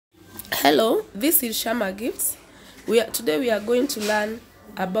Hello, this is Shammah Gifts. Today we are going to learn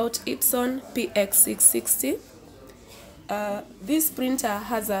about Epson PX660. This printer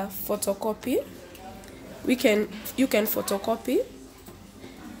has a photocopy. You can photocopy.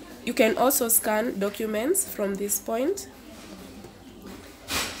 You can also scan documents from this point.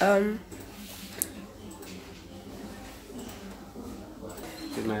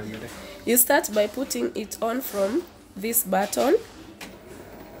 You start by putting it on from this button.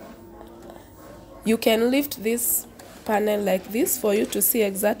 You can lift this panel like this for you to see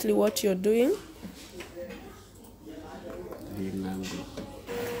exactly what you're doing.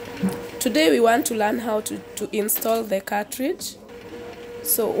 Today we want to learn how to install the cartridge.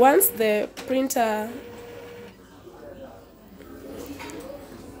 So once the printer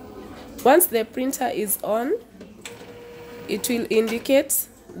is on, it will indicate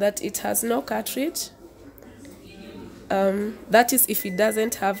that it has no cartridge. That is if it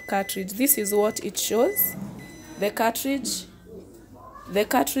doesn't have cartridge. This is what it shows. The cartridge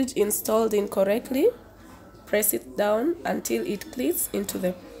installed incorrectly. Press it down until it clicks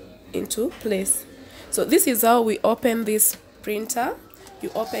into place. So this is how we open this printer.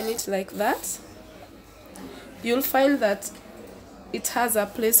 You open it like that. You'll find that it has a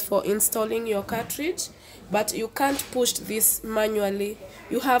place for installing your cartridge, but you can't push this manually.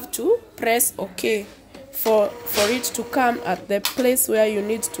 You have to press OK for it to come at the place where you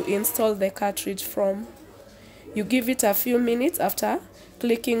need to install the cartridge from. You give it a few minutes. After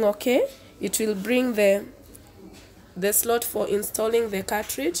clicking OK, it will bring the slot for installing the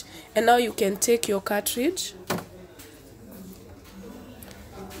cartridge, and now you can take your cartridge.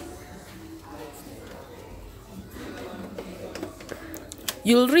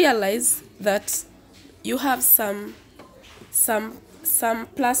 You'll realize that you have some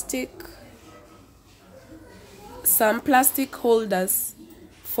plastic holders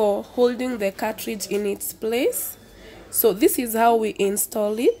for holding the cartridge in its place. So this is how we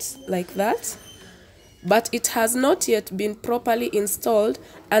install it, like that. But it has not yet been properly installed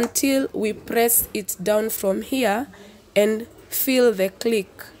until we press it down from here and feel the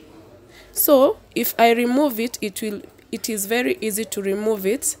click. So if I remove it, it is very easy to remove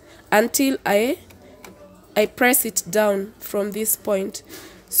it until I press it down from this point.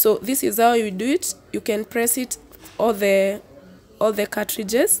 So this is how you do it. You can press it all the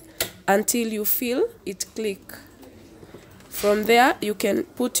cartridges until you feel it click. From there you can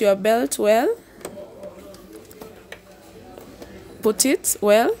put your belt well. Put it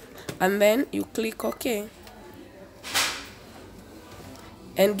well, and then you click OK.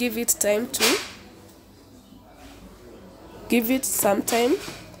 And give it some time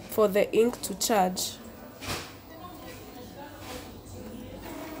for the ink to charge.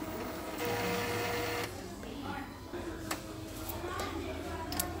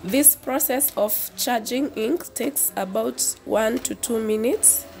 This process of charging ink takes about 1 to 2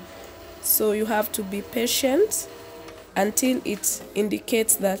 minutes, so you have to be patient until it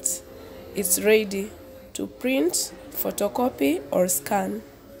indicates that it's ready to print, photocopy, or scan.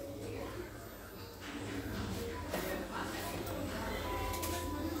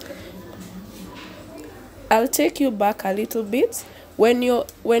 I'll take you back a little bit. When you're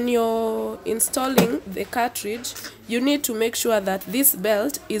installing the cartridge, you need to make sure that this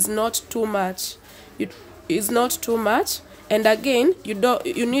belt is not too much. And again,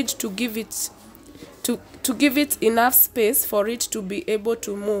 you need to give it enough space for it to be able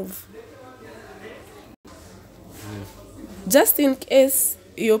to move. Just in case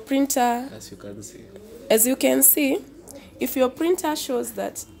your printer, as you can see, if your printer shows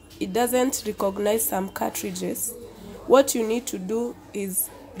that it doesn't recognize some cartridges, what you need to do is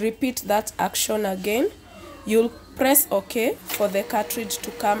repeat that action again. You'll press OK for the cartridge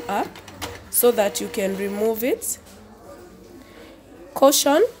to come up so that you can remove it.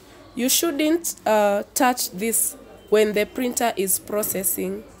 Caution: you shouldn't touch this when the printer is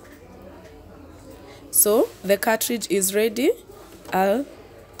processing. So the cartridge is ready. I'll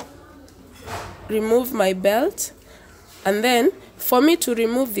remove my belt, and then for me to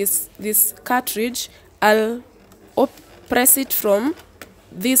remove this cartridge, I'll press it from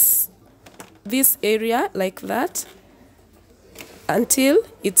this area like that until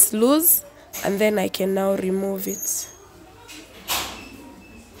it's loose, and then I can now remove it.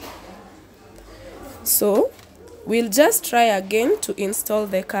 So we'll just try again to install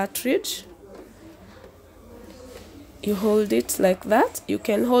the cartridge. You hold it like that. You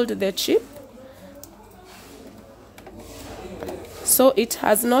can hold the chip. So it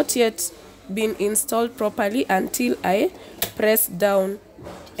has not yet been installed properly until I press down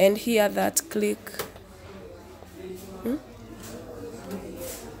and hear that click.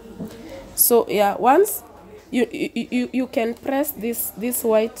 So yeah, once you can press this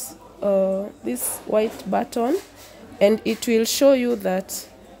white button, and it will show you that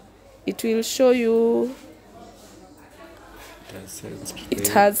it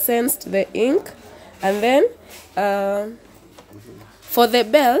has sensed the ink. And then for the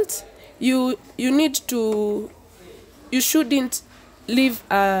belt, you shouldn't leave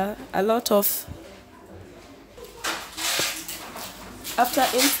a lot of. After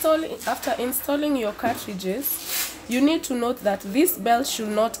installing your cartridges, you need to note that this belt should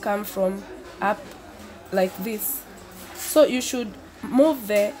not come from up like this. So you should move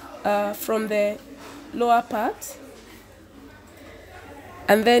from the lower part,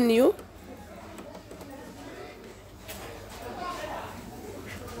 and then you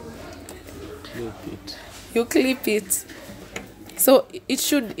clip it. So it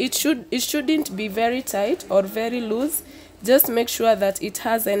shouldn't be very tight or very loose. Just make sure that it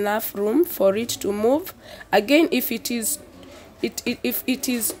has enough room for it to move. Again, if it is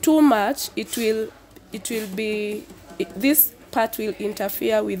too much, this part will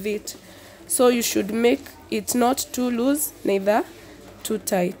interfere with it. So you should make it not too loose, neither too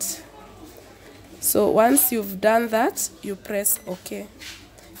tight. So once you've done that, you press OK,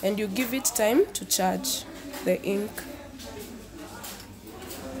 and you give it time to charge the ink.